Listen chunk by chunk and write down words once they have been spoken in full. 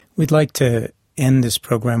We'd like to end this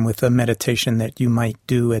program with a meditation that you might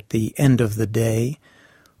do at the end of the day,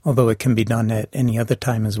 although it can be done at any other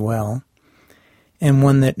time as well, and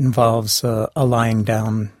one that involves a lying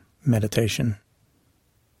down meditation.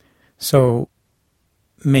 So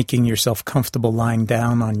making yourself comfortable lying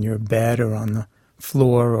down on your bed or on the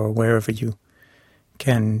floor or wherever you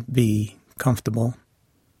can be comfortable.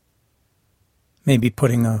 Maybe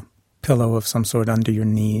putting a pillow of some sort under your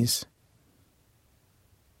knees.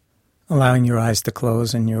 Allowing your eyes to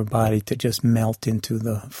close and your body to just melt into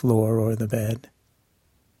the floor or the bed.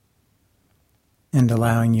 And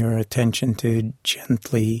allowing your attention to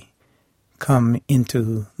gently come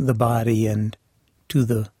into the body and to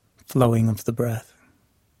the flowing of the breath.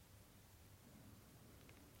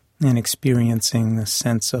 And experiencing the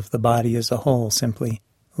sense of the body as a whole, simply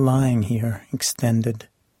lying here, extended,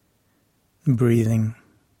 breathing.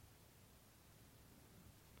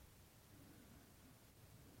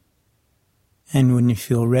 And when you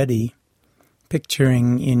feel ready,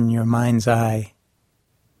 picturing in your mind's eye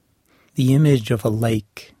the image of a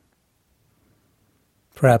lake,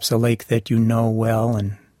 perhaps a lake that you know well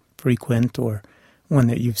and frequent, or one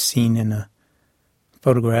that you've seen in a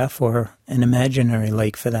photograph, or an imaginary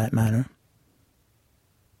lake for that matter.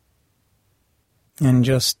 And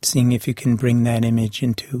just seeing if you can bring that image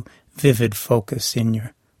into vivid focus in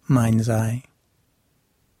your mind's eye.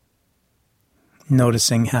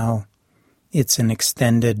 Noticing how it's an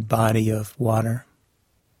extended body of water,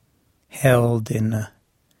 held in a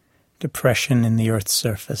depression in the earth's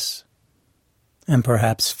surface, and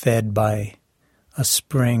perhaps fed by a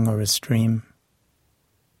spring or a stream.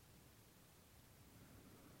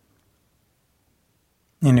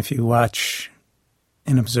 And if you watch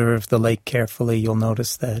and observe the lake carefully, you'll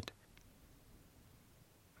notice that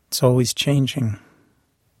it's always changing.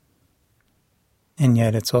 And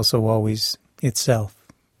yet it's also always itself.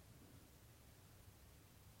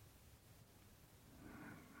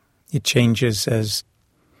 It changes as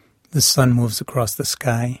the sun moves across the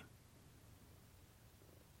sky.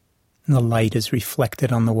 And the light is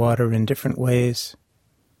reflected on the water in different ways.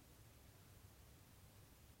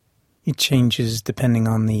 It changes depending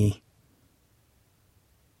on the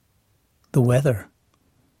weather.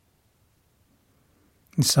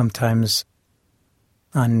 And sometimes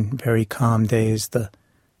on very calm days, the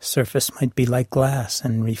surface might be like glass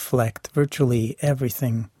and reflect virtually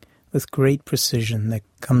everything with great precision that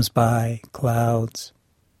comes by: clouds,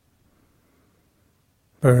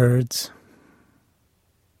 birds,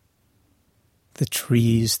 the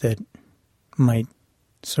trees that might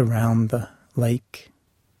surround the lake,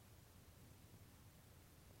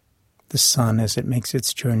 the sun as it makes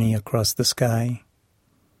its journey across the sky,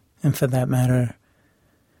 and for that matter,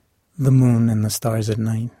 the moon and the stars at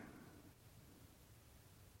night.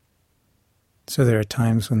 So there are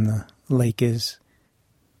times when the lake is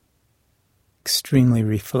extremely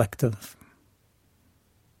reflective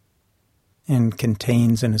and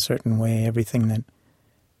contains in a certain way everything that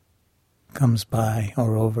comes by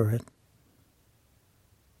or over it.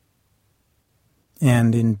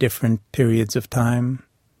 And in different periods of time,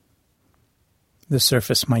 the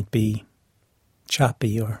surface might be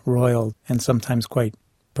choppy or roiled and sometimes quite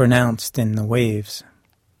pronounced in the waves,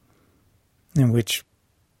 in which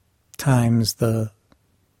times the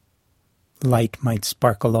light might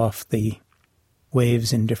sparkle off the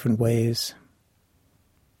waves in different ways,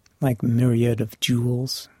 like a myriad of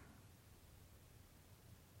jewels.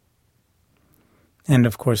 And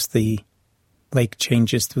of course the lake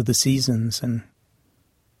changes through the seasons, and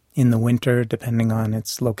in the winter, depending on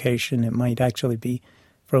its location, it might actually be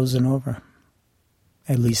frozen over,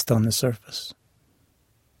 at least on the surface.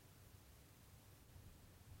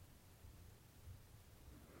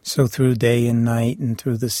 So through day and night and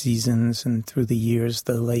through the seasons and through the years,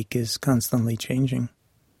 the lake is constantly changing,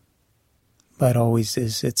 but always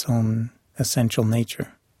is its own essential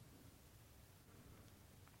nature.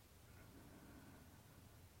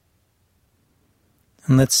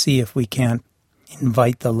 And let's see if we can't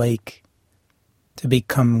invite the lake to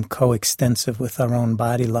become coextensive with our own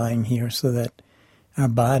body lying here, so that our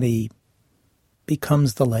body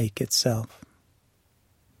becomes the lake itself.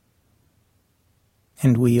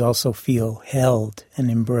 And we also feel held and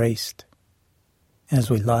embraced as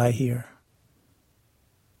we lie here,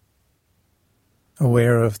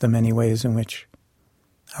 aware of the many ways in which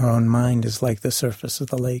our own mind is like the surface of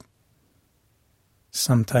the lake,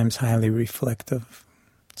 sometimes highly reflective,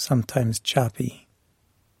 sometimes choppy.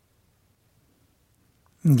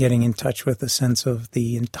 And getting in touch with a sense of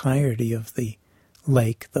the entirety of the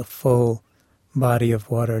lake, the full body of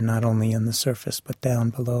water, not only on the surface but down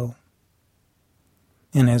below.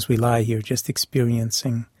 And as we lie here, just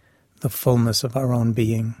experiencing the fullness of our own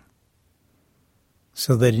being,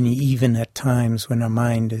 so that even at times when our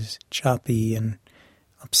mind is choppy and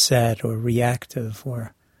upset or reactive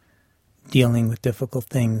or dealing with difficult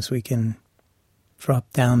things, we can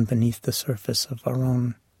drop down beneath the surface of our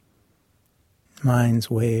own mind's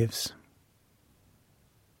waves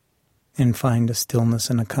and find a stillness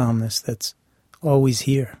and a calmness that's always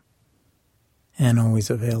here and always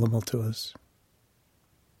available to us.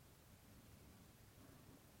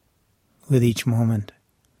 With each moment,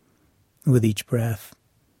 with each breath,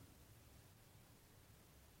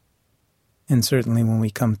 and certainly when we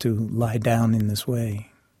come to lie down in this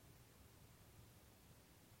way.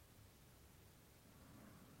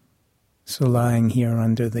 So lying here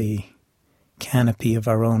under the canopy of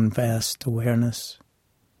our own vast awareness,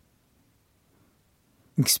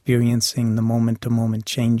 experiencing the moment-to-moment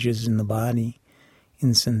changes in the body,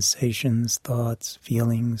 in sensations, thoughts,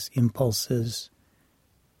 feelings, impulses,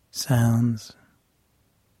 sounds,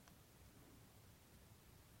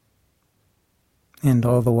 and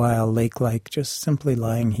all the while lake-like, just simply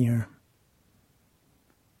lying here,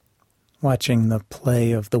 watching the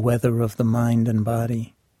play of the weather of the mind and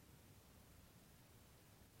body,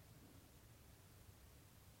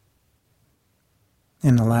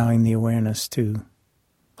 and allowing the awareness to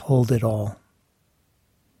hold it all,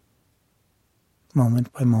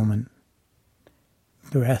 moment by moment,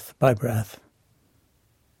 breath by breath,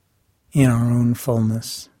 in our own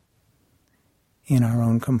fullness, in our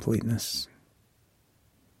own completeness,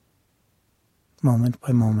 moment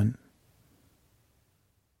by moment.